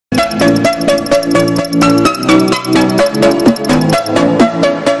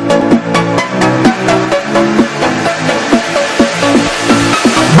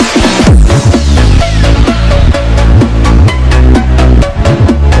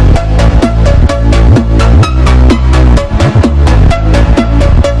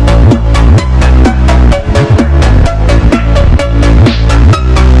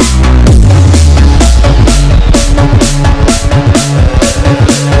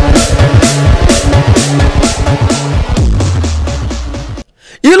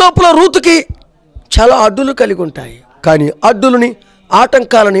లోపల రూతుకి చాలా అడ్డులు కలిగి ఉంటాయి. కానీ అడ్డులని,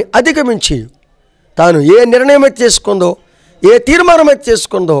 ఆటంకాలని అధిగమించి తాను ఏ నిర్ణయం అయితే చేసుకుందో, ఏ తీర్మానం అయితే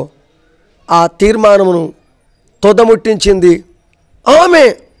చేసుకుందో ఆ తీర్మానమును తొదముట్టించింది. ఆమె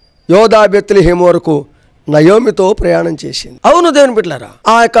యోదా బెత్లెహేము వరకు నయోమితో ప్రయాణం చేసింది. అవును దేవుని బిడ్డలారా,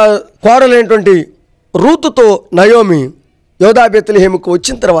 ఆ యొక్క కోడలైనటువంటి రూతుతో నయోమి యోదా బెత్లెహేముకు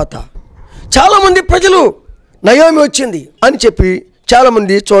వచ్చిన తర్వాత చాలామంది ప్రజలు నయోమి వచ్చింది అని చెప్పి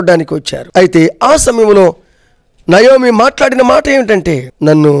చాలామంది చూడడానికి వచ్చారు. అయితే ఆ సమయంలో నయోమి మాట్లాడిన మాట ఏమిటంటే,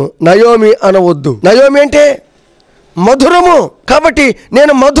 నన్ను నయోమి అనవద్దు. నయోమి అంటే మధురము, కాబట్టి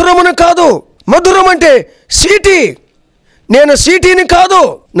నేను మధురమును కాదు. మధురం అంటే స్వీటీ, నేను స్వీటీని కాదు.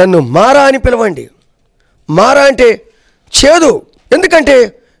 నన్ను మారా అని పిలవండి. మారా అంటే చేదు, ఎందుకంటే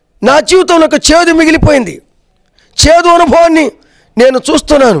నా జీవితంలో ఒక చేదు మిగిలిపోయింది. చేదు అనుభవాన్ని నేను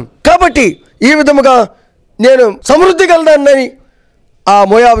చూస్తున్నాను. కాబట్టి ఈ విధముగా నేను సమృద్ధి కలదాన్ని ఆ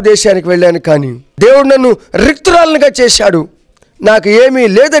మోయాబు దేశానికి వెళ్ళాను. కానీ దేవుడు నన్ను రిక్తురాలనుగా చేశాడు. నాకు ఏమీ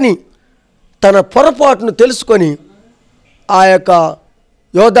లేదని తన పొరపాటును తెలుసుకొని ఆ యొక్క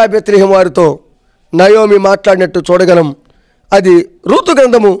యోదా బెత్లెహేము వారితో నయోమి మాట్లాడినట్టు చూడగలం. అది రూతు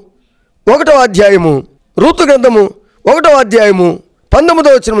గ్రంథము 1వ అధ్యాయము, రూతు గ్రంథము 1వ అధ్యాయము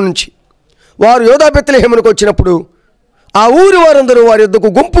 19వ వచనం నుంచి. వారు యోదా బెత్లెహేమునకు వచ్చినప్పుడు ఆ ఊరి వారందరూ వారి యొద్దకు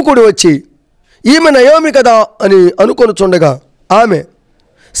గుంపు కూడి వచ్చి, ఈమె నయోమి కదా అని అనుకొని చుండగా, ఆమె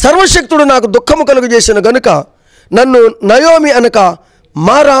సర్వశక్తుడు నాకు దుఃఖము కలుగు చేసిన గనుక నన్ను నయోమి అనక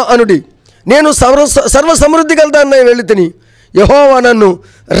మారా అనుడి. నేను సర్వ సమృద్ధి కలదాన్ని వెళ్ళి తిని యెహోవా నన్ను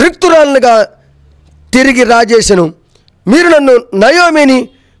రిక్తురాలనుగా తిరిగి రాజేసను. మీరు నన్ను నయోమిని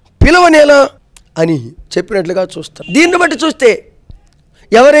పిలవనేలా అని చెప్పినట్లుగా చూస్తారు. దీన్ని బట్టి చూస్తే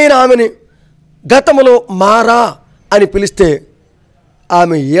ఎవరైనా ఆమెని గతములో మారా అని పిలిస్తే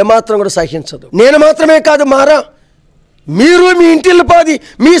ఆమె ఏమాత్రం కూడా సహించదు. నేను మాత్రమే కాదు మారా, మీరు మీ ఇంటిల్లి పాది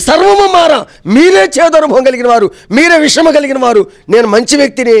మీ సర్వము మారా, మీరే చేదు అనుభవం కలిగిన వారు, మీరే విషమ కలిగిన వారు, నేను మంచి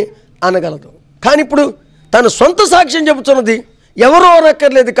వ్యక్తిని అనగలదు. కానీ ఇప్పుడు తన సొంత సాక్ష్యం చెబుతున్నది ఎవరో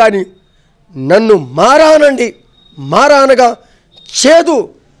అనక్కర్లేదు, కానీ నన్ను మారా అనండి. మారా అనగా చేదు,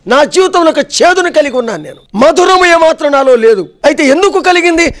 నా జీవితంలో ఒక చేదును కలిగి ఉన్నాను నేను. మధురము ఏమాత్రం నాలో లేదు. అయితే ఎందుకు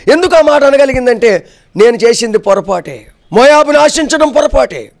కలిగింది, ఎందుకు ఆ మాట అనగలిగిందంటే నేను చేసింది పొరపాటే. మోయాబుని ఆశించడం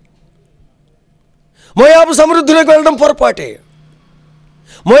పొరపాటే, మోయాబు సమృద్ధిలోకి వెళ్ళడం పొరపాటే,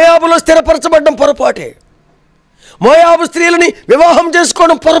 మోయాబులో స్థిరపరచబడడం పొరపాటే, మోయాబు స్త్రీలని వివాహం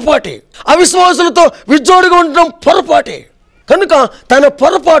చేసుకోవడం పొరపాటే, అవిశ్వాసులతో విజ్జోడుగా ఉండడం పొరపాటే. కనుక తన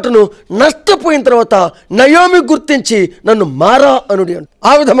పొరపాటును నష్టపోయిన తర్వాత నయోమి గుర్తించి నన్ను మారా అనుడి అంట.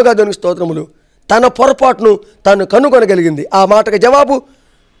 ఆ విధముగా దేవునికి స్తోత్రములు. తన పొరపాటును తాను కనుగొనగలిగింది. ఆ మాటకు జవాబు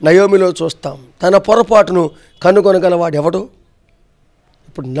నయోమిలో చూస్తాం. తన పొరపాటును కనుగొనగలవాడు ఎవడు?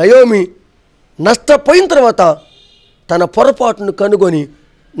 ఇప్పుడు నయోమి నష్టపోయిన తర్వాత తన పొరపాటును కనుగొని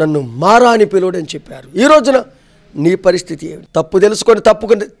నన్ను మారా అని పిలువడని చెప్పారు. ఈ రోజున నీ పరిస్థితి ఏమిటి? తప్పు తెలుసుకొని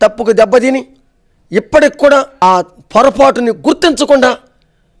తప్పుకు దెబ్బతిని ఇప్పటికి కూడా ఆ పొరపాటుని గుర్తించకుండా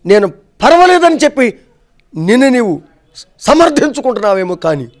నేను పర్వాలేదని చెప్పి నిన్ను నీవు సమర్థించుకుంటున్నావేమో.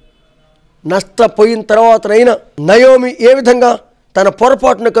 కానీ నష్టపోయిన తర్వాతనైనా నయోమి ఏ విధంగా తన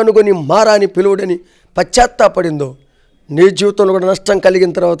పొరపాటును కనుగొని మారా అని పిలువడని పశ్చాత్తాపడిందో, నీ జీవితంలో కూడా నష్టం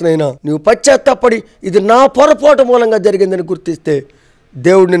కలిగిన తర్వాతనైనా నువ్వు పశ్చాత్తాపడి ఇది నా పొరపాటు మూలంగా జరిగిందని గుర్తిస్తే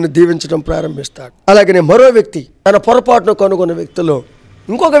దేవుడు నిన్ను దీవించడం ప్రారంభిస్తాడు. అలాగనే మరో వ్యక్తి తన పొరపాటును కనుగొన్న వ్యక్తిలో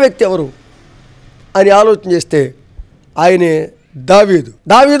ఇంకొక వ్యక్తి ఎవరు అని ఆలోచన చేస్తే ఆయనే దావీదు.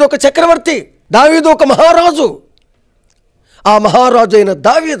 దావీదు ఒక చక్రవర్తి, దావీదు ఒక మహారాజు. ఆ మహారాజు అయిన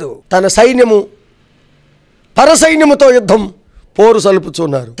దావీదు తన సైన్యము పరసైన్యముతో యుద్ధం పోరు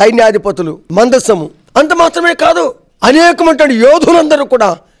సలుపుచున్నారు. సైన్యాధిపతులు, మందస్సము. అంత మాత్రమే కాదు, అనేకమంటాడు యోధులందరూ కూడా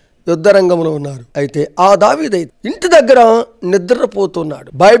యుద్ధ రంగంలో ఉన్నారు. అయితే ఆ దావీదు ఇంటి దగ్గర నిద్రపోతున్నాడు.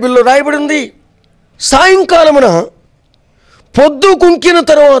 బైబిల్లో రాయబడి ఉంది, సాయంకాలమున పొద్దు కుంకిన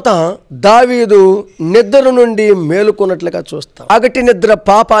తర్వాత దావీదు నిద్ర నుండి మేలుకున్నట్లుగా చూస్తాం. అగటి నిద్ర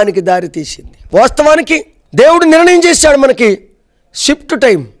పాపానికి దారి తీసింది. వాస్తవానికి దేవుడు నిర్ణయం చేశాడు మనకి షిఫ్ట్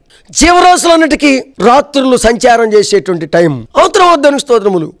టైం, జీవరాశులన్నిటికీ రాత్రులు సంచారం చేసేటువంటి టైం. అవతరం వద్దను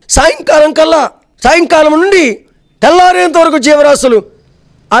స్తోత్రములు. సాయంకాలం నుండి తెల్లారేంత వరకు జీవరాశులు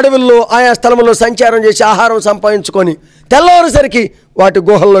అడవుల్లో ఆయా స్థలంలో సంచారం చేసి ఆహారం సంపాదించుకొని తెల్లవారేసరికి వాటి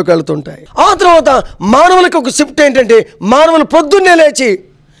గుహల్లోకి వెళుతుంటాయి. ఆ తర్వాత మానవులకు ఒక షిఫ్ట్ ఏంటంటే, మానవులు పొద్దున్నే లేచి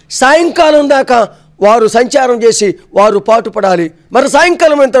సాయంకాలం దాకా వారు సంచారం చేసి వారు పాటుపడాలి. మరి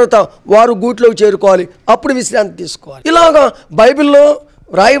సాయంకాలం అయిన తర్వాత వారు గూట్లోకి చేరుకోవాలి, అప్పుడు విశ్రాంతి తీసుకోవాలి. ఇలాగా బైబిల్లో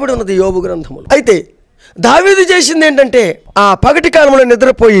రాయబడి ఉన్నది యోబు గ్రంథములు. అయితే దావీదు చేసింది ఏంటంటే, ఆ పగటి కాలంలో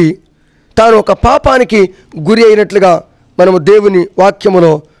నిద్రపోయి తాను ఒక పాపానికి గురి అయినట్లుగా మనము దేవుని వాక్యములో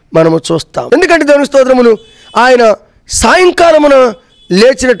మనము చూస్తాం. ఎందుకంటే దేవుని స్తోత్రములు, ఆయన సాయంకాలమున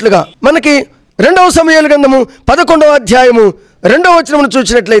లేచినట్లుగా మనకి 2వ సమూయేలు గ్రంథము 11వ అధ్యాయము 2వ వచనమును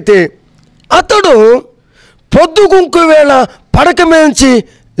చూసినట్లయితే అతడు పొద్దుగుంకు వేళ పడక నుంచి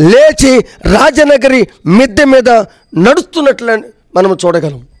లేచి రాజనగరి మిద్దె మీద నడుస్తున్నట్లు మనము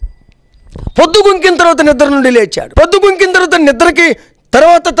చూడగలం. పొద్దుగుంకిన తర్వాత నిద్ర నుండి లేచాడు. పొద్దుగుంకిన తర్వాత నిద్రకి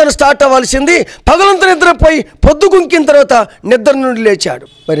తర్వాత తను స్టార్ట్ అవ్వాల్సింది పగలంతా నిద్రపోయి పొద్దుగుంకిన తర్వాత నిద్ర నుండి లేచాడు.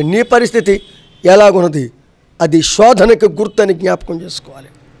 మరి నీ పరిస్థితి ఎలాగున్నది? అది శోధనకు గుర్తని జ్ఞాపకం చేసుకోవాలి.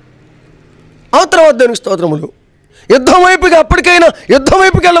 ఆ తర్వాత దేవునికి స్తోత్రములు. యుద్ధం వైపుకి అప్పటికైనా యుద్ధం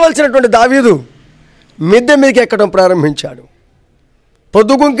వైపుకి వెళ్ళవలసినటువంటి దావీదు మిద్దె మీదకి ఎక్కడం ప్రారంభించాడు.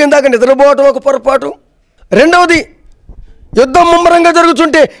 పొద్దుగుంకిన దాకా నిద్రపోవటం ఒక పొరపాటు. రెండవది, యుద్ధం ముమ్మరంగా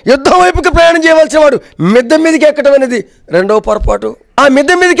జరుగుతుంటే యుద్ధం వైపుకి ప్రయాణం చేయవలసిన వాడు మిద్దె మీదకి ఎక్కడం అనేది రెండవ పొరపాటు. ఆ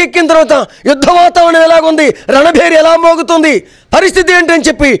మిద్దె మీదకి ఎక్కిన తర్వాత యుద్ధ వాతావరణం ఎలాగుంది, రణభేరి ఎలా మోగుతుంది, పరిస్థితి ఏంటని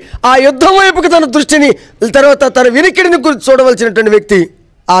చెప్పి ఆ యుద్ధం వైపుకి తన దృష్టిని తర్వాత తన వినికిడిని గురించి చూడవలసినటువంటి వ్యక్తి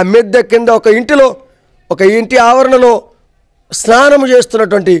ఆ మిద్దె కింద ఒక ఇంటి ఆవరణలో స్నానము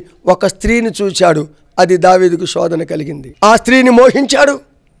చేస్తున్నటువంటి ఒక స్త్రీని చూశాడు. అది దావీదుకు శోధన కలిగింది. ఆ స్త్రీని మోహించాడు,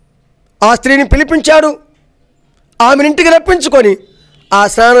 ఆ స్త్రీని పిలిపించాడు, ఆమెను ఇంటికి రప్పించుకొని ఆ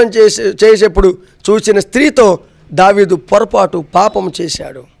స్నానం చేసేప్పుడు చూసిన స్త్రీతో దావీదు పొరపాటు పాపం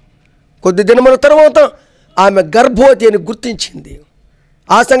చేశాడు. కొద్ది దినముల తర్వాత ఆమె గర్భవతి అని గుర్తించింది.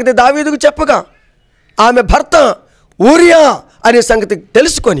 ఆ సంగతి దావీదుకు చెప్పగా ఆమె భర్త ఊరియా అనే సంగతి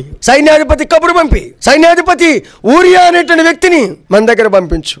తెలుసుకొని సైన్యాధిపతి కబురు పంపి, సైన్యాధిపతి ఊరియా అనేటువంటి వ్యక్తిని మన దగ్గర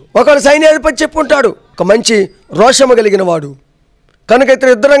పంపించు. ఒకవేళ సైన్యాధిపతి చెప్పుంటాడు, ఒక మంచి రోషము కలిగిన వాడు కనుక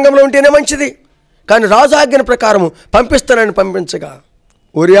ఇతను యుద్ధరంగంలో ఉంటేనే మంచిది, కానీ రాజు ఆజ్ఞ ప్రకారము పంపిస్తానని పంపించగా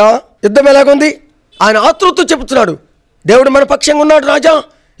ఊరియా యుద్ధం ఎలాగుంది ఆయన ఆతృత చెబుతున్నాడు. దేవుడు మన పక్షంగా ఉన్నాడు రాజా,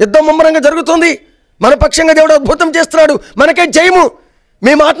 యుద్ధం ముమ్మరంగా జరుగుతుంది, మన పక్షంగా దేవుడు అద్భుతం చేస్తున్నాడు, మనకే జయము,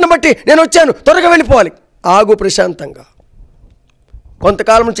 మీ మాటను బట్టి నేను వచ్చాను, త్వరగా వెళ్ళిపోవాలి. ఆగు ప్రశాంతంగా,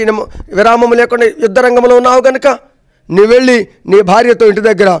 కొంతకాలం నుంచి విరామం లేకుండా యుద్ధరంగంలో ఉన్నావు కనుక నీ వెళ్ళి నీ భార్యతో ఇంటి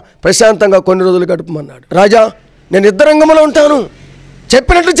దగ్గర ప్రశాంతంగా కొన్ని రోజులు గడుపమన్నాడు. రాజా నేను యుద్ధరంగంలో ఉంటాను,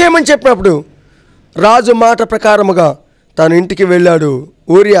 చెప్పినట్లు చేయమని చెప్పినప్పుడు రాజు మాట ప్రకారముగా తాను ఇంటికి వెళ్ళాడు.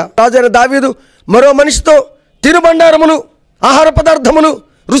 ఊరియా రాజైన దావీదు మరో మనిషితో తినుబండారములు, ఆహార పదార్థములు,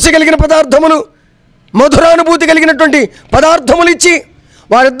 రుచి కలిగిన పదార్థములు, మధురానుభూతి కలిగినటువంటి పదార్థములు ఇచ్చి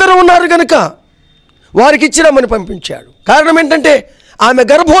వారిద్దరూ ఉన్నారు కనుక వారికి ఇచ్చిరమ్మని పంపించాడు. కారణం ఏంటంటే ఆమె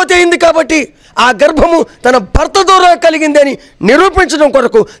గర్భవతి అయింది కాబట్టి ఆ గర్భము తన భర్త ద్వారా కలిగిందని నిరూపించడం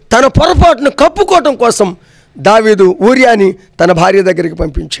కొరకు తన పొరపాటును కప్పుకోవటం కోసం దావీదు ఊరియాని తన భార్య దగ్గరికి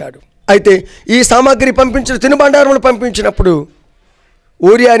పంపించాడు. అయితే ఈ సామాగ్రి పంపించిన తినుబండారములు పంపించినప్పుడు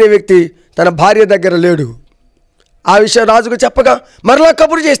ఊరియా అనే వ్యక్తి తన భార్య దగ్గర లేడు. ఆ విషయం రాజుకు చెప్పగా మరలా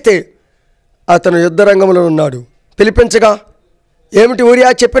కబురు చేస్తే అతను యుద్ధరంగంలో ఉన్నాడు. పిలిపించగా ఏమిటి ఊరియా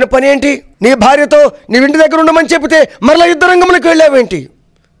చెప్పిన పని ఏంటి, నీ భార్యతో నీ ఇంటి దగ్గర ఉండమని చెబితే మరలా యుద్ధరంగంలోకి వెళ్ళావేంటి?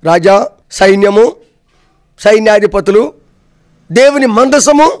 రాజా సైన్యము, సైన్యాధిపతులు, దేవుని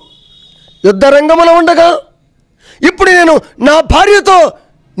మందసము యుద్ధరంగంలో ఉండగా ఇప్పుడు నేను నా భార్యతో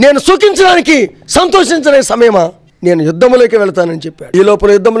నేను సుఖించడానికి సంతోషించడానికి సమయమా, నేను యుద్ధంలోకి వెళతానని చెప్పాడు. ఈ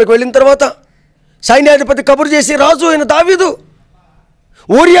లోపల యుద్ధంలోకి వెళ్ళిన తర్వాత సైన్యాధిపతి కబురు చేసి రాజు అయిన దావీదు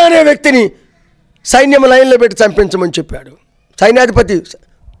ఊరియా అనే వ్యక్తిని సైన్యం లైన్లో పెట్టి చంపించమని చెప్పాడు. సైన్యాధిపతి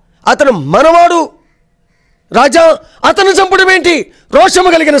అతను మనవాడు రాజా, అతను చంపడం ఏంటి, రోషము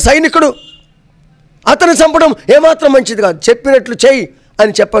కలిగిన సైనికుడు, అతను చంపడం ఏమాత్రం మంచిది కాదు, చెప్పినట్లు చెయ్యి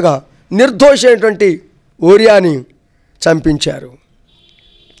అని చెప్పగా నిర్దోషి అయినటువంటి ఊరియాని చంపించారు.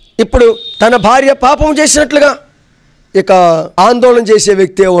 ఇప్పుడు తన భార్య పాపం చేసినట్లుగా ఇక ఆందోళన చేసే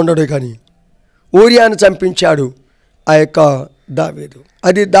వ్యక్తే ఉండడు, కానీ ఊరియాను చంపించాడు ఆ యొక్క దావీదు.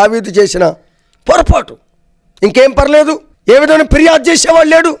 అది దావీదు చేసిన పొరపాటు, ఇంకేం పర్లేదు, ఏ విధమైన ఫిర్యాదు చేసేవాడు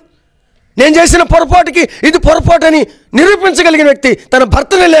లేడు. నేను చేసిన పొరపాటుకి ఇది పొరపాటు అని నిరూపించగలిగిన వ్యక్తి తన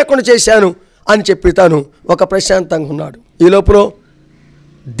భర్తనే లేకుండా చేశాను అని చెప్పి తాను ఒక ప్రశాంతంగా ఉన్నాడు. ఈ లోపల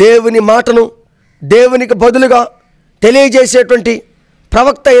దేవుని మాటను దేవునికి బదులుగా తెలియజేసేటువంటి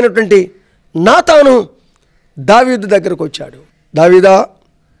ప్రవక్త అయినటువంటి నాతాను దావీదు దగ్గరకు వచ్చాడు. దావీదా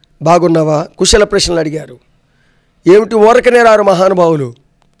బాగున్నావా, కుశల ప్రశ్నలు అడిగారు. ఏమిటి ఊరకనే రారు మహానుభావులు,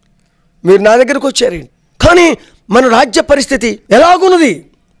 మీరు నా దగ్గరకు వచ్చారేంటి, కానీ మన రాజ్య పరిస్థితి ఎలాగున్నది?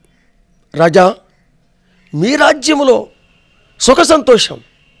 రాజా మీ రాజ్యములో సుఖ సంతోషం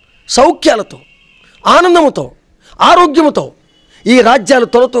సౌఖ్యాలతో ఆనందముతో ఆరోగ్యముతో ఈ రాజ్యాలు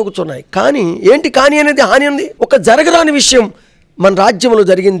తొలతూగుతున్నాయి, కానీ ఏంటి కానీ అనేది హాని ఉంది. ఒక జరగరాని విషయం మన రాజ్యంలో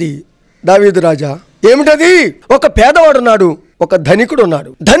జరిగింది దావీదు రాజా. ఏమిటది? ఒక పేదవాడున్నాడు, ఒక ధనికుడు ఉన్నాడు.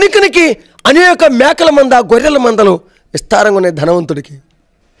 ధనికునికి అనేక మేకల మంద గొర్రెల మందలు విస్తారంగా ఉన్నాయి ధనవంతుడికి.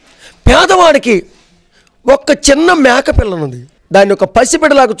 పేదవాడికి ఒక్క చిన్న మేక పిల్లనుంది. దాన్ని ఒక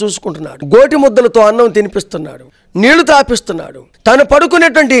పసిబిడ్డలాగా చూసుకుంటున్నాడు. గోటి ముద్దలతో అన్నం తినిపిస్తున్నాడు, నీళ్లు తాపిస్తున్నాడు. తను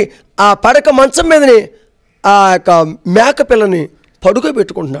పడుకునేటువంటి ఆ పడక మంచం మీదనే ఆ యొక్క మేకపిల్లని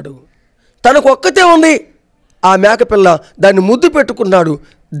పడుకోబెట్టుకుంటున్నాడు. తనకు ఒక్కతే ఉంది ఆ మేకపిల్ల, దాన్ని ముద్దు పెట్టుకున్నాడు,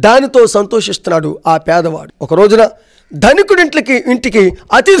 దానితో సంతోషిస్తున్నాడు ఆ పేదవాడు. ఒక రోజున ఇంటికి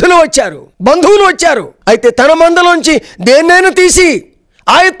అతిథులు వచ్చారు, బంధువులు వచ్చారు. అయితే తన మందలోంచి దేన్నైనా తీసి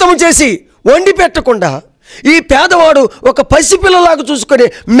ఆయత్తము చేసి వండి పెట్టకుండా ఈ పేదవాడు ఒక పసిపిల్లలాగా చూసుకొని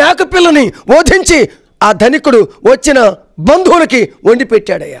మేకపిల్లని వధించి ఆ ధనికుడు వచ్చిన బంధువులకి వండి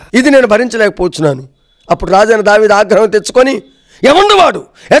పెట్టాడయ్యా. ఇది నేను భరించలేకపోతున్నాను. అప్పుడు రాజైన దావీదు ఆగ్రహం తెచ్చుకొని, ఎవడు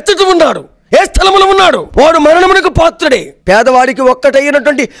ఎత్తటి ఉన్నాడు, ఏ స్థలములో ఉన్నాడు, వాడు మరణమునకు పాత్రుడే. పేదవాడికి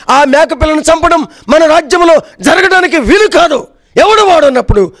ఒక్కటైనటువంటి ఆ మేకపిల్లను చంపడం మన రాజ్యంలో జరగడానికి వీలు కాదు. ఎవడు వాడు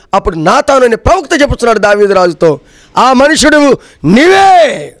అన్నప్పుడు అప్పుడు నాతాను అనే ప్రవక్త చెప్పుతున్నాడు దావీదు రాజుతో, ఆ మనుషుడు నీవే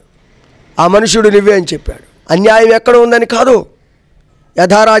అని చెప్పాడు. అన్యాయం ఎక్కడ ఉందని కాదు,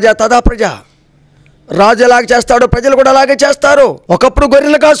 యథా రాజా తథా ప్రజ. రాజు ఎలాగ చేస్తాడో ప్రజలు కూడా అలాగే చేస్తారు. ఒకప్పుడు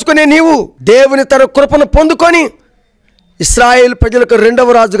గొర్రెలు కాసుకునే నీవు దేవుని తన కృపను పొందుకొని ఇశ్రాయేలు ప్రజలకు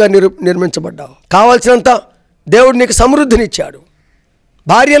రెండవ రాజుగా నిర్మించబడ్డావు. కావాల్సినంత దేవుడు నీకు సమృద్ధినిచ్చాడు,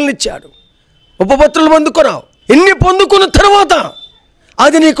 భార్యలనిచ్చాడు, ఉపపత్రులు పొందుకున్నావు. ఇన్ని పొందుకున్న తర్వాత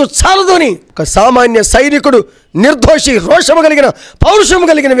అది నీకు చాలదని ఒక సామాన్య సైనికుడు, నిర్దోషి, రోషము కలిగిన, పౌరుషము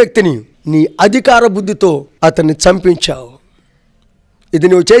కలిగిన వ్యక్తిని నీ అధికార బుద్ధితో అతన్ని చంపించావు. ఇది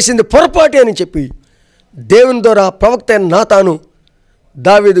నువ్వు చేసింది పొరపాటే అని చెప్పి దేవుని ద్వారా ప్రవక్త అయిన నాతాను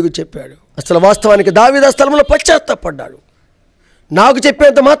దావీదుకు చెప్పాడు. అసలు వాస్తవానికి దావీదు ఆ స్థలంలో పశ్చాత్తాపడ్డాడు. నాకు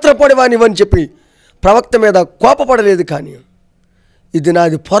చెప్పేంత మాత్రం పడేవానివని చెప్పి ప్రవక్త మీద కోపపడలేదు, కానీ ఇది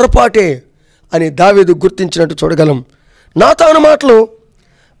నాది పొరపాటే అని దావీదు గుర్తించినట్టు చూడగలం. నాతాను మాటలు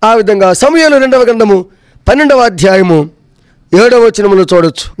ఆ విధంగా సమూయేలు 2వ గ్రంథము 12వ అధ్యాయము 7వ వచనములో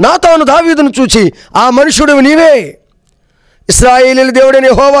చూడొచ్చు. నాతాను దావీదును చూచి, ఆ మనుషుడు నీవే, ఇశ్రాయేలీయుల దేవుడైన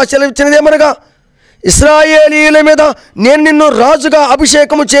యెహోవా సెలవిచ్చినదేమనగా, ఇశ్రాయేలీయుల మీద నేను నిన్ను రాజుగా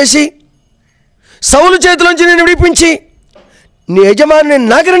అభిషేకము చేసి సౌలు చేతిలోంచి నేను విడిపించి నీ యజమానుని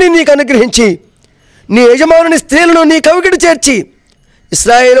నగరిని నీకు అనుగ్రహించి నీ యజమానుని స్త్రీలను నీ కవిగిడి చేర్చి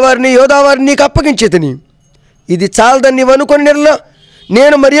ఇశ్రాయేలు వారిని యోధా వారిని నీకు అప్పగించేదని. ఇది చాలదని నీవు అనుకొని నెరలా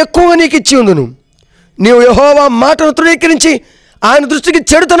నేను మరి ఎక్కువగా నీకు ఇచ్చి ఉందును. నీవు యెహోవా మాటను తృణీకరించి ఆయన దృష్టికి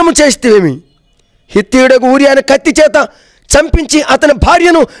చెడుతనము చేస్తేవేమి? హిత్తీయుడకు ఊరియాను కత్తి చేత చంపించి అతని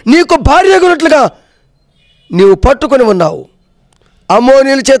భార్యను నీకు భార్యగునట్లుగా నీవు పట్టుకొని ఉన్నావు.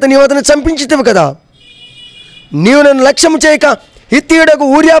 అమ్మోనీయుల చేత నీవు అతను చంపించితివి కదా. నీవు నన్ను లక్ష్యము చేయక హిత్తీయుడకు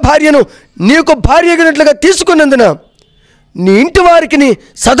ఊరియా భార్యను నీకు భార్యగునట్లుగా తీసుకున్నందున నీ ఇంటి వారికి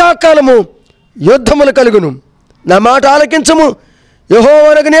సదాకాలము యుద్ధములు కలుగును. నా మాట ఆలకించము.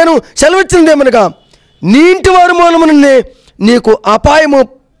 యెహోవానకు నేను సెలవిచ్చినదేమనగా, నీ ఇంటి వారి మూలమునే నీకు అపాయము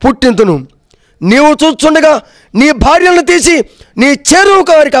పుట్టింతును. నీవు చూస్తుండగా నీ భార్యలను తీసి నీ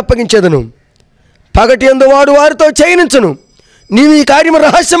చెరువుకు వారికి అప్పగించేదను. పగటి యందు వాడు వారితో చేయనించును. నీవు ఈ కార్యము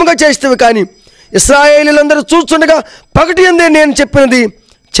రహస్యముగా చేస్తావు, కానీ ఇశ్రాయేలీలందరూ చూస్తుండగా పగటి యందే నేను చెప్పినది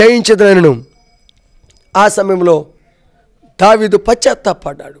చేయించదనను. ఆ సమయంలో దావీదు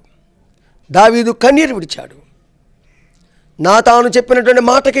పశ్చాత్తాపడ్డాడు. దావీదు కన్నీరు విడిచాడు. నాతాను చెప్పినటువంటి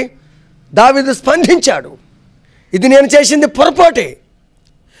మాటకి దావీదు స్పందించాడు. ఇది నేను చేసింది పొరపాటే.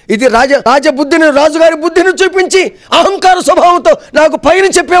 ఇది రాజబుద్ధిని, రాజుగారి బుద్ధిని చూపించి అహంకార స్వభావంతో నాకు పైన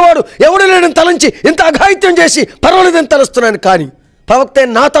చెప్పేవాడు ఎవడు లేడని తలంచి ఇంత అఘాయిత్యం చేసి పర్వాలేదని తలుస్తున్నాను. కానీ ప్రవక్త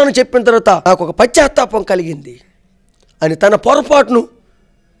నాతాను చెప్పిన తర్వాత నాకు ఒక పశ్చాత్తాపం కలిగింది అని తన పొరపాటును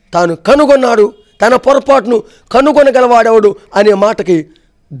తాను కనుగొన్నాడు. తన పొరపాటును కనుగొనగలవాడెవడు అనే మాటకి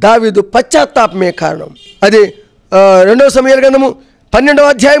దావీదు పశ్చాత్తాపమే కారణం. అది 2వ సమూయేలు గ్రంథము 12వ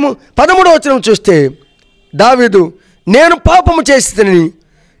అధ్యాయము 13వ వచనం చూస్తే దావీదు నేను పాపము చేసితిని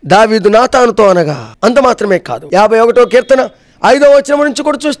దావీదు నాతానుతో అనగా, అంత మాత్రమే కాదు 51వ కీర్తన 5వ వచనం నుంచి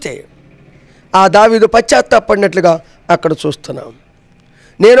కూడా చూస్తే ఆ దావీదు పశ్చాత్తాపడినట్లుగా అక్కడ చూస్తున్నాం.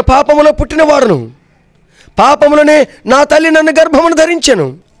 నేను పాపములో పుట్టినవాడును, పాపములనే నా తల్లి నన్ను గర్భమును ధరించెను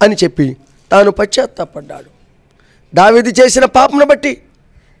అని చెప్పి తాను పశ్చాత్తాపడ్డాడు. దావీదు చేసిన పాపమును బట్టి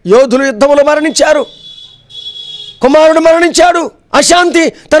యోధులు యుద్ధములో మరణించారు, కుమారుడు మరణించాడు, అశాంతి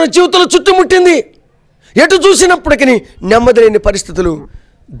తన జీవితంలో చుట్టుముట్టింది. ఎటు చూసినప్పటికీ నెమ్మది లేని పరిస్థితులు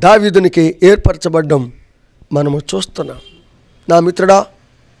దావీదునికి ఏర్పరచబడ్డం మనము చూస్తున్నాం. నా మిత్రుడా,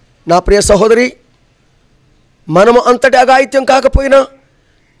 నా ప్రియ సహోదరి, మనము అంతటి అఘాయిత్యం కాకపోయినా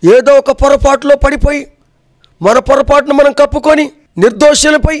ఏదో ఒక పొరపాటులో పడిపోయి మన పొరపాటును మనం కప్పుకొని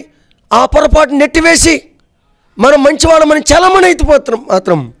నిర్దోషులపై ఆ పొరపాటును నెట్టివేసి మనం మంచివాళ్ళమని చలమని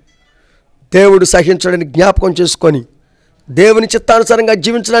మాత్రం దేవుడు సహించడానికి జ్ఞాపకం చేసుకొని దేవుని చిత్తానుసారంగా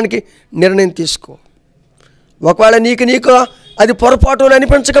జీవించడానికి నిర్ణయం తీసుకో. ఒకవేళ నీకు అది పొరపాటు అని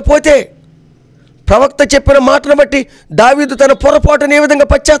అనిపించకపోతే ప్రవక్త చెప్పిన మాటను బట్టి దావీదు తన పొరపాటును ఏ విధంగా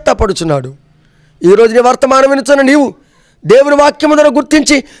పశ్చాత్తాపడుచున్నాడు. ఈరోజు నీ వర్తమానం వినుచున్న నీవు దేవుని వాక్యము ద్వారా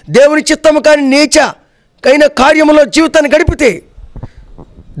గుర్తించి దేవుని చిత్తము కాని నీచకైన కార్యములో జీవితాన్ని గడిపితే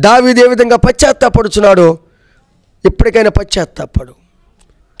దావీదు ఏ విధంగా పశ్చాత్తాపడుచున్నాడో ఇప్పటికైనా పశ్చాత్తాపడు.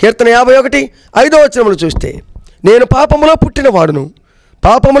 కీర్తన 51:5 చూస్తే, నేను పాపములో పుట్టినవాడును,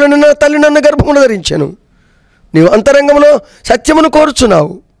 పాపములో నిన్న తల్లి నన్ను గర్భమును ధరించెను. నీవు అంతరంగంలో సత్యమును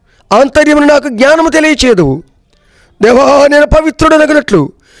కోరుచున్నావు, ఆంతర్యమును నాకు జ్ఞానము తెలియచేదువు. దేవా, నేను పవిత్రుడనగినట్లు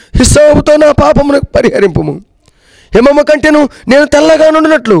హిస్సోపుతో నా పాపమును పరిహరింపుము. హిమము కంటేను నేను తెల్లగా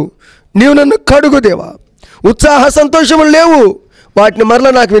నుండినట్లు నీవు నన్ను కడుగు దేవా. ఉత్సాహ సంతోషములు లేవు, వాటిని మరల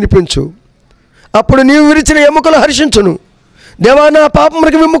నాకు వినిపించు. అప్పుడు నీవు విరిచిన ఎముకలు హర్షించును. దేవా, నా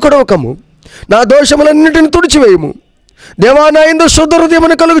పాపములకు విముఖుడవకము, నా దోషములన్నింటిని తుడిచివేయము. దేవా, నా యందు శుద్ధ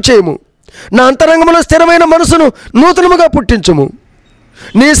హృదయమును కలుగు చేయము. నా అంతరంగంలో స్థిరమైన మనసును నూతనముగా పుట్టించుము.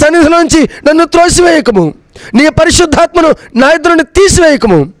 నీ సన్నిధిలోంచి నన్ను త్రోసివేయకము, నీ పరిశుద్ధాత్మను నా ఎదురుని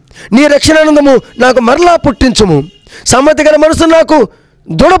తీసివేయకము. నీ రక్షణానందము నాకు మరలా పుట్టించుము, సమ్మతి గల మనసు నాకు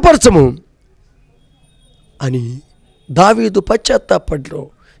దృఢపరచము అని దావీదు పశ్చాత్తాపంలో,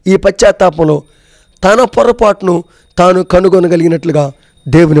 ఈ పశ్చాత్తాపంలో తన పొరపాటును తాను కనుగొనగలిగినట్లుగా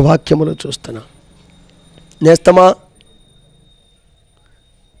దేవుని వాక్యములో చూస్తున్నా. నేస్తమా,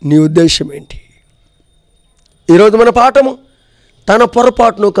 నీ ఉద్దేశం ఏంటి? ఈరోజు మన పాఠము తన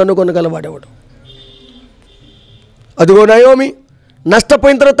పొరపాటును కనుగొనగలవాడేవాడు. అదిగో నయోమి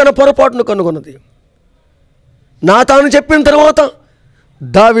నష్టపోయిన తర్వాత తన పొరపాటును కనుగొన్నది. నాతాను చెప్పిన తర్వాత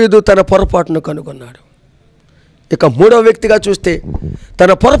దావీదు తన పొరపాటును కనుగొన్నాడు. ఇక మూడవ వ్యక్తిగా చూస్తే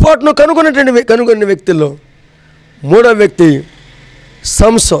తన పొరపాటును కనుగొన్న వ్యక్తుల్లో మూడవ వ్యక్తి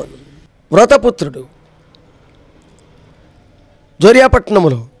సంసోన్, వ్రతపుత్రుడు. జొరియా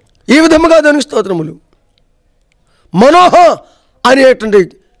ఈ విధముగా దేవునికి స్తోత్రములు, మనోహ అనేటువంటి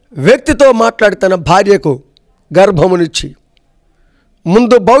వ్యక్తితో మాట్లాడి తన భార్యకు గర్భమునిచ్చి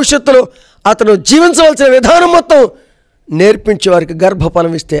ముందు భవిష్యత్తులో అతను జీవించవలసిన విధానం మొత్తం నేర్పించే వారికి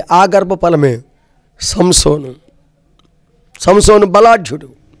గర్భఫలం ఇస్తే ఆ గర్భఫలమే సంసోను. సంసోను బలాఢ్యుడు,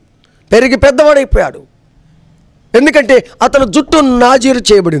 పెరిగి పెద్దవాడైపోయాడు. ఎందుకంటే అతను జుట్టు నాజీరు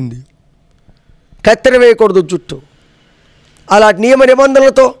చేయబడింది, కత్తెర వేయకూడదు జుట్టు. అలాంటి నియమ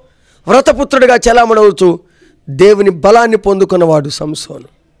నిబంధనలతో వ్రతపుత్రుడిగా చెలామణవచ్చు దేవుని బలాన్ని పొందుకున్నవాడు సంసోను.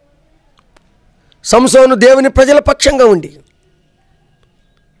 సంసోను దేవుని ప్రజల పక్షంగా ఉండి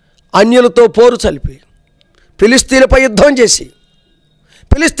అన్యులతో పోరు చలిపి ఫిలిస్తీన్లపై యుద్ధం చేసి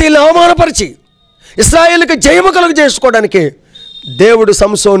ఫిలిస్తీన్లను అవమానపరిచి ఇశ్రాయేలుకి జయము కలుగు చేసుకోవడానికి దేవుడు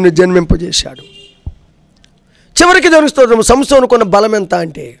సంసోన్ని జన్మింపజేశాడు. చివరికి దేవుని స్తోత్రం, సంసోనుకున్న బలం ఎంత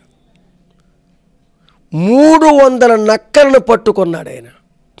అంటే 300 నక్కలను పట్టుకున్నాడు ఆయన.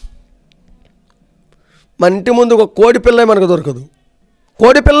 మన ఇంటి ముందు ఒక కోడి పిల్ల మనకు దొరకదు,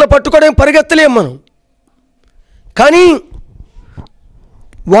 కోడి పిల్ల పట్టుకోవడానికి పరిగెత్తలేం మనం. కానీ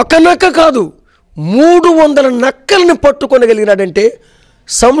ఒక నక్క కాదు, 300 నక్కల్ని పట్టుకొనగలిగినాడంటే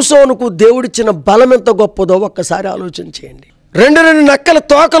సంసోనుకు దేవుడిచ్చిన బలం ఎంత గొప్పదో ఒక్కసారి ఆలోచన చేయండి. 2 నక్కల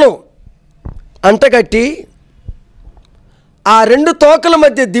తోకలు అంటగట్టి ఆ 2 తోకల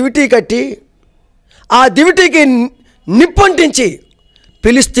మధ్య దివిటీ కట్టి ఆ దివిటీకి నిప్పంటించి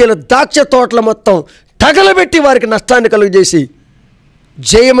ఫిలిస్తీన్ల ద్రాక్ష తోటల మొత్తం తగలబెట్టి వారికి నష్టాన్ని కలుగజేసి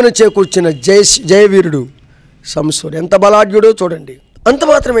జయమును చేకూర్చిన జయవీరుడు సంసోను. ఎంత బలాఢ్యుడో చూడండి. అంత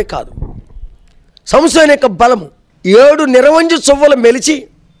మాత్రమే కాదు, సంసోను యొక్క బలము 7 నిరవంజు చువ్వలు మెలిచి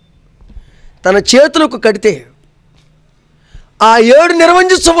తన చేతులకు కడితే ఆ 7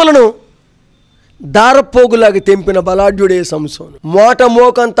 నిరవంజు చువ్వలను దారపోగులాగా తెంపిన బలాఢ్యుడే సంసోను.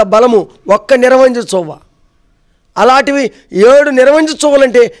 మోకంత బలము ఒక్క నిరవంజు చువ్వ. అలాంటివి 7 నిరవంజు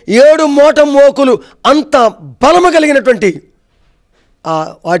చువ్వలంటే 7 మోకులు అంత బలము కలిగినటువంటి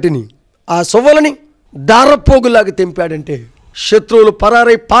వాటిని, ఆ చువ్వలని దారపోగులాగా తెంపాడంటే శత్రువులు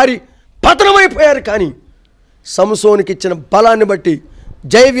పరారై పారి పతనమైపోయారు. కానీ సంసోనుకి ఇచ్చిన బలాన్ని బట్టి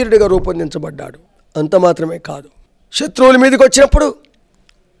జయవీరుడిగా రూపొందించబడ్డాడు. అంత మాత్రమే కాదు, శత్రువుల మీదకి వచ్చినప్పుడు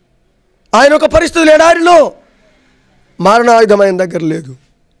ఆయన ఒక పరిస్థితులు ఎడారిలో మారణాయుధం ఆయన దగ్గర లేదు,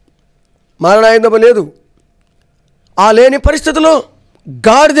 మారణాయుధం లేదు. ఆ లేని పరిస్థితిలో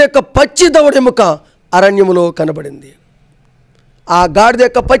గాడిద యొక్క పచ్చి దవడెముక అరణ్యములో కనబడింది. ఆ గాడిద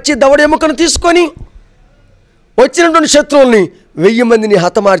యొక్క పచ్చి దవడెముకను తీసుకొని వచ్చినటువంటి శత్రువుల్ని 1000 మందిని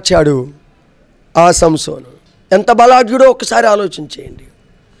హతమార్చాడు ఆ సంసోను. ఎంత బలాఢ్యుడో ఒక్కసారి ఆలోచన చేయండి.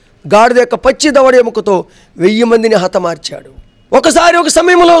 గాడిద యొక్క పచ్చి దవడెముకతో 1000 మందిని హతమార్చాడు. ఒక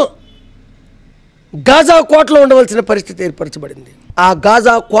సమయంలో గాజా కోటలో ఉండవలసిన పరిస్థితి ఏర్పరచబడింది. ఆ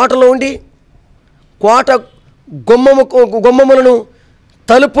గాజా కోటలో ఉండి కోట గుమ్మములను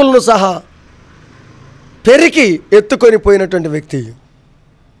తలుపులను సహా పెరికి ఎత్తుకొని పోయినటువంటి వ్యక్తి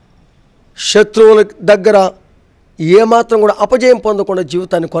శత్రువుల దగ్గర ఏమాత్రం కూడా అపజయం పొందకుండా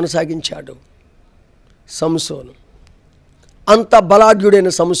జీవితాన్ని కొనసాగించాడు సంసోను. అంత బలాఢ్యుడైన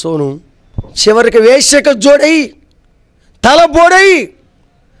సంసోను చివరికి వేశ్యకు జోడై తలబోడై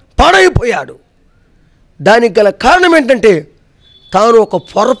పాడైపోయాడు. దానికి గల కారణం ఏంటంటే తాను ఒక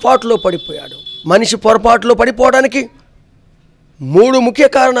పొరపాటులో పడిపోయాడు. మనిషి పొరపాటులో పడిపోవడానికి 3 ముఖ్య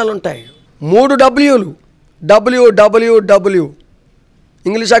కారణాలు ఉంటాయి. 3 Wలు. WWW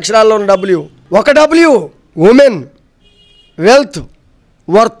ఇంగ్లీష్ అక్షరాల్లో ఉన్న W. ఒక W ఉమెన్, వెల్త్,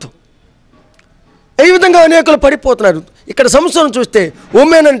 వర్త్. ఈ విధంగా అనేకులు పడిపోతున్నారు. ఇక్కడ సంసోను చూస్తే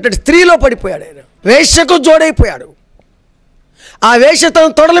ఉమెన్ అంటే స్త్రీలో పడిపోయాడు. ఆయన వేశ్యకు జోడైపోయాడు. ఆ వేశ్య తన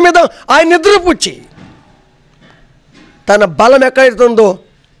తొడల మీద ఆయన నిద్రపుచ్చి తన బలం ఎక్కడైతుందో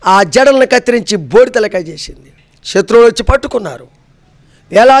ఆ జడలను కత్తిరించి బోడితలకాయ చేసింది. శత్రువులు వచ్చి పట్టుకున్నారు.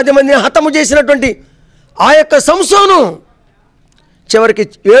 వేలాది మందిని హతము చేసినటువంటి ఆ యొక్క సంసోను చివరికి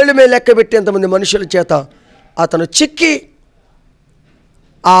 7 మీద లెక్క పెట్టేంతమంది మనుషుల చేత అతను చిక్కి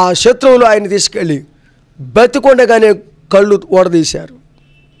ఆ శత్రువులు ఆయన తీసుకెళ్ళి బతికొండగానే కళ్ళు ఓడదీశారు.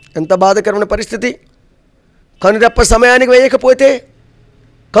 ఎంత బాధాకరమైన పరిస్థితి. కనురెప్ప సమయానికి వేయకపోతే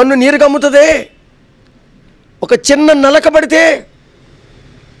కన్ను నీరు గమ్ముతుందే. ఒక చిన్న నలక పడితే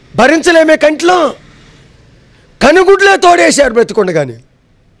భరించలేమే కంట్లో కనుగుడ్లే తోడేశారు బ్రతికొండగానే.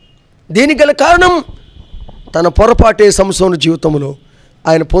 దీనికి గల కారణం తన పొరపాటే సంసోను జీవితంలో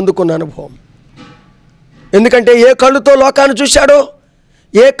ఆయన పొందుకున్న అనుభవం. ఎందుకంటే ఏ కళ్ళుతో లోకాన్ని చూశాడో,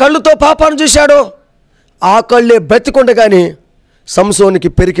 ఏ కళ్ళుతో పాపాన్ని చూశాడో ఆ కళ్ళే బ్రతికొండగానే సంసోనికి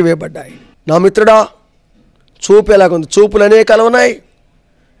పెరికివేయబడ్డాయి. నా మిత్రుడా, చూపు ఎలాగుంది? చూపులు అనేకాలు ఉన్నాయి.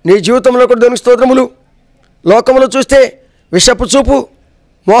 నీ జీవితంలో కూడా దేవునికి స్తోత్రములు. లోకంలో చూస్తే విషపు చూపు,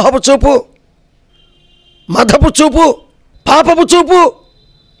 మోహపు చూపు, మదపు చూపు, పాపపు చూపు,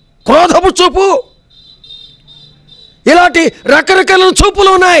 క్రోధపు చూపు, ఇలాంటి రకరకాల చూపులు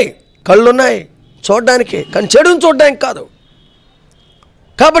ఉన్నాయి. కళ్ళున్నాయి చూడడానికి, కానీ చెడును చూడడానికి కాదు.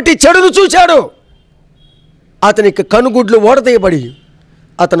 కాబట్టి చెడును చూశాడు. అతనికి కనుగుడ్లు ఓడతీయబడి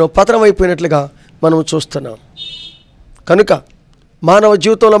అతను పతనమైపోయినట్లుగా మనం చూస్తున్నాం. కనుక మానవ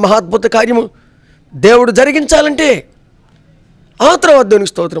జీవితంలో మహాద్భుత కార్యము దేవుడు జరిగించాలంటే ఆ తర్వాత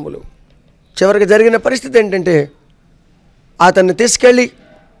దేవునికి స్తోత్రములు. చివరికి జరిగిన పరిస్థితి ఏంటంటే అతన్ని తీసుకెళ్ళి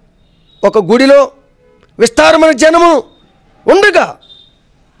ఒక గుడిలో విస్తారమైన జనము ఉండగా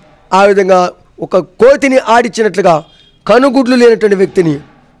ఆ విధంగా ఒక కోతిని ఆడిచ్చినట్లుగా కనుగుడ్లు లేనటువంటి వ్యక్తిని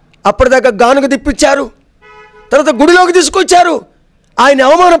అప్పటిదాకా గానుగ తిప్పించారు. తర్వాత గుడిలోకి తీసుకొచ్చారు. ఆయన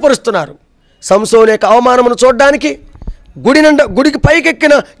అవమానపరుస్తున్నారు. సంసోను యొక్క అవమానమును చూడడానికి గుడికి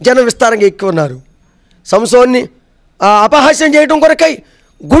పైకెక్కిన జనం విస్తారంగా ఎక్కి ఉన్నారు. సంసోన్ని అపహాస్యం చేయడం కొరకై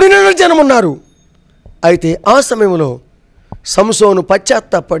గుడి నిండా జనం ఉన్నారు. అయితే ఆ సమయంలో సంసోను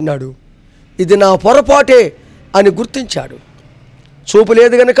పశ్చాత్తాపడినాడు. ఇది నా పొరపాటే అని గుర్తించాడు. చూపు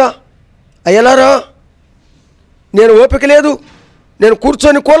లేదు గనుక, అయ్యలారా నేను ఓపిక లేదు, నేను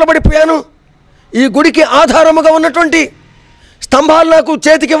కూర్చొని కూలబడిపోయాను, ఈ గుడికి ఆధారముగా ఉన్నటువంటి స్తంభాలు నాకు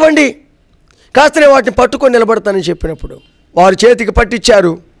చేతికి ఇవ్వండి, కాస్తనే వాటిని పట్టుకొని నిలబడతానని చెప్పినప్పుడు వారు చేతికి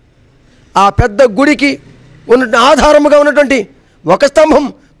పట్టించారు. ఆ పెద్ద గుడికి ఉన్న ఆధారముగా ఉన్నటువంటి ఒక స్తంభం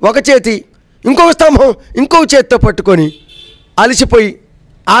ఒక చేతి, ఇంకొక స్తంభం ఇంకొక చేతితో పట్టుకొని అలసిపోయి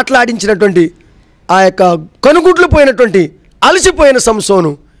ఆటలాడించినటువంటి ఆ యొక్క కనుగుడ్లు పోయినటువంటి అలసిపోయిన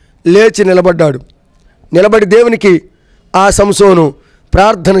సంసోను లేచి నిలబడ్డాడు. నిలబడి దేవునికి ఆ సంసోను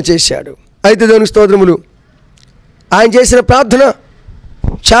ప్రార్థన చేశాడు. అయితే దేవునికి స్తోత్రములు. ఆయన చేసిన ప్రార్థన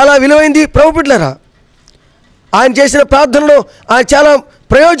చాలా విలువైంది ప్రభు బిడ్డలారా. ఆయన చేసిన ప్రార్థనలో ఆయన చాలా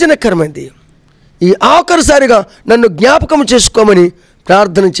ప్రయోజనకరమైంది. ఈ ఆఖరిసారిగా నన్ను జ్ఞాపకం చేసుకోమని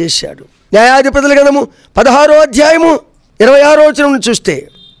ప్రార్థన చేశాడు. న్యాయాధిపతుల గ్రంథము 16వ అధ్యాయము 26వ వచనం చూస్తే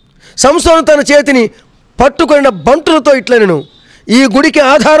సంసోను తన చేతిని పట్టుకొనిన బంటులతో ఇట్లనెను, ఈ గుడికి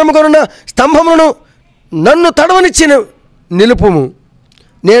ఆధారముగా ఉన్న స్తంభములను నన్ను తడవనిచ్చిన నిలుపుము,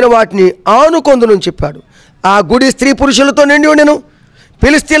 నేను వాటిని ఆనుకొందునని చెప్పాడు. ఆ గుడి స్త్రీ పురుషులతో నిండి ఉండెను.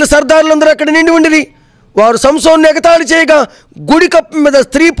 ఫిలిష్తీయుల సర్దారులందరూ అక్కడ నిండి ఉండిరి. వారు సంసోను ఎగతాళి చేయగా గుడి కప్పు మీద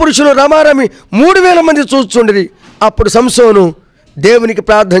స్త్రీ పురుషులు రమారమి 3000 మంది చూస్తుండిరి. అప్పుడు సంసోను దేవునికి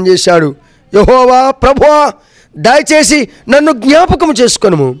ప్రార్థన చేశాడు. యెహోవా ప్రభువా, దయచేసి నన్ను జ్ఞాపకం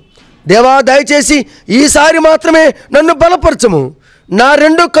చేసుకొనుము. దేవా, దయచేసి ఈసారి మాత్రమే నన్ను బలపరచము. నా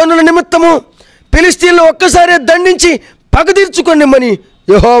 2 కన్నుల నిమిత్తము ఫిలిష్తీయులను ఒక్కసారి దండించి పగ తీర్చుకొనిమ్మని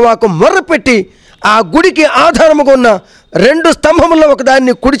యెహోవాకు మొర్రపెట్టి ఆ గుడికి ఆధారముగా ఉన్న 2 స్తంభముల్లో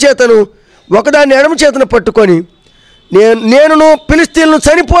ఒకదాన్ని కుడి చేతను ఒకదాన్ని ఎడమ చేతను పట్టుకొని నేనును ఫిలిష్తీయులను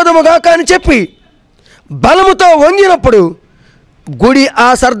చనిపోదముగాక అని చెప్పి బలముతో వంగినప్పుడు గుడి ఆ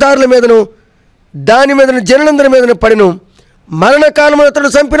సర్దారుల మీదను దాని మీదను జనులందరి మీదను పడిను. మరణకాలము అతడు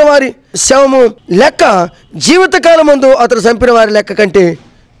చంపిన వారి శవము లెక్క జీవితకాలమందు అతడు చంపిన వారి లెక్క కంటే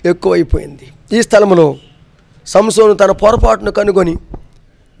ఎక్కువైపోయింది. ఈ స్థలంలో సంసోను తన పొరపాటును కనుగొని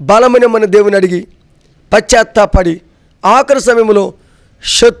బలమైన దేవుని అడిగి పశ్చాత్తాపడి ఆఖరి సమయంలో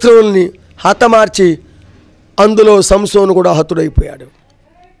శత్రువుల్ని హతమార్చి అందులో సంసోను కూడా హతుడైపోయాడు.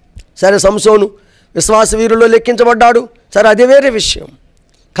 సరే, సంసోను విశ్వాస వీరుల్లో లెక్కించబడ్డాడు. సరే, అది వేరే విషయం.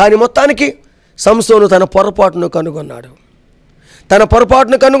 కానీ మొత్తానికి సంసోను తన పొరపాటును కనుగొన్నాడు. తన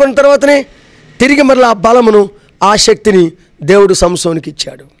పొరపాటును కనుగొన్న తర్వాతనే తిరిగి మరలా ఆ బలమును, ఆ శక్తిని దేవుడు సంసోనుకి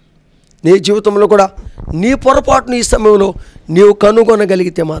ఇచ్చాడు. నీ జీవితంలో కూడా నీ పొరపాటును ఈ సమయంలో నీవు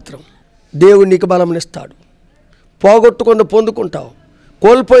కనుగొనగలిగితే మాత్రం దేవుడు నీకు బలమునిస్తాడు. పోగొట్టుకుంది పొందుకుంటావు,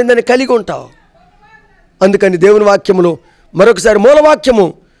 కోల్పోయిందని కలిగి ఉంటావు. అందుకని దేవుని వాక్యములో మరొకసారి మూలవాక్యము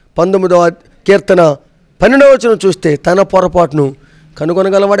 19వ కీర్తన 12వ వచనం చూస్తే, తన పొరపాటును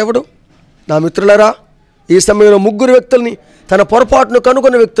కనుగొనగలవాడెవడు? నా మిత్రులారా, ఈ సమయంలో 3 వ్యక్తుల్ని తన పొరపాటును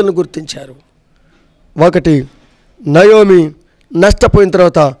కనుగొన్న వ్యక్తులను గుర్తించారు. 1, నయోమి నష్టపోయిన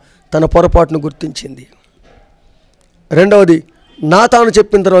తర్వాత తన పొరపాటును గుర్తించింది. 2వది, నాతాను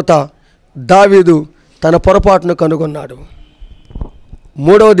చెప్పిన తర్వాత దావీదు తన పొరపాటును కనుగొన్నాడు.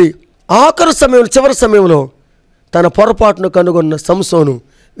 3వది, ఆఖరు సమయంలో, చివరి సమయంలో తన పొరపాటును కనుగొన్న సంసోను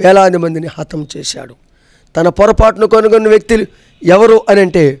వేలాది మందిని హతం చేశాడు. తన పొరపాటును కనుగొన్న వ్యక్తులు ఎవరు అని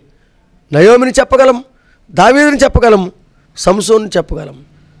అంటే, నయోమిని చెప్పగలం, దావీదుని చెప్పగలం, సంసోను చెప్పగలం.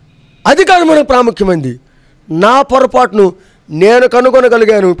 అది కాదు మనకు ప్రాముఖ్యమైంది. నా పొరపాటును నేను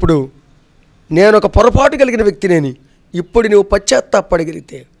కనుగొనగలిగాను. ఇప్పుడు నేను ఒక పొరపాటు కలిగిన వ్యక్తినేని. ఇప్పుడు నువ్వు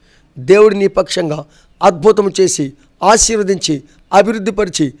పశ్చాత్తాపడగలిగితే దేవుడు నీ పక్షంగా అద్భుతం చేసి, ఆశీర్వదించి,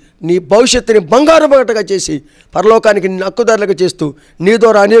 అభివృద్ధిపరిచి, నీ భవిష్యత్తుని బంగారు బగటగా చేసి, పరలోకానికి నిన్ను హక్కుదారులుగా చేస్తూ నీ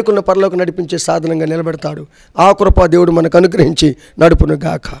ద్వారా అనేకులను పరలోకం నడిపించే సాధనంగా నిలబెడతాడు. ఆ కృప దేవుడు మనకు అనుగ్రహించి నడుపును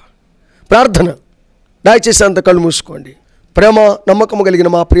గాక. ప్రార్థన. దయచేసి అంత కళ్ళు మూసుకోండి. ప్రేమ నమ్మకము కలిగిన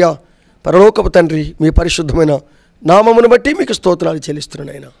మా ప్రియ పరలోకపు తండ్రి, మీ పరిశుద్ధమైన నామమును బట్టి మీకు స్తోత్రాలు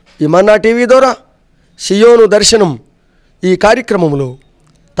చెల్లిస్తున్నాను. ఈ మన్నా టీవీ ద్వారా సియోను దర్శనం ఈ కార్యక్రమంలో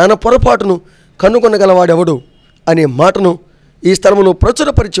తన పొరపాటును కనుగొనగలవాడెవడు అనే మాటను ఈ స్థలంలో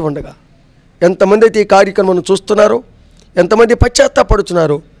ప్రచురపరిచి ఉండగా, ఎంతమంది అయితే ఈ కార్యక్రమం చూస్తున్నారో, ఎంతమంది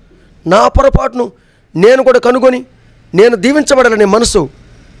పశ్చాత్తాపడుతున్నారో, నా పొరపాటును నేను కూడా కనుగొని నేను దీవించబడాలనే మనసు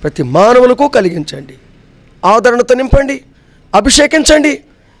ప్రతి మానవులకు కలిగించండి. ఆదరణతో నింపండి, అభిషేకించండి,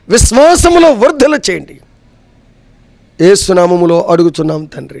 విశ్వాసములో వృద్ధులు చేయండి. యేసు నామములో అడుగుచున్నాం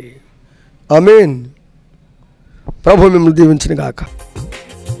తండ్రి, ఆమేన్. ప్రభు మిమ్మల్ని దీవించును గాక.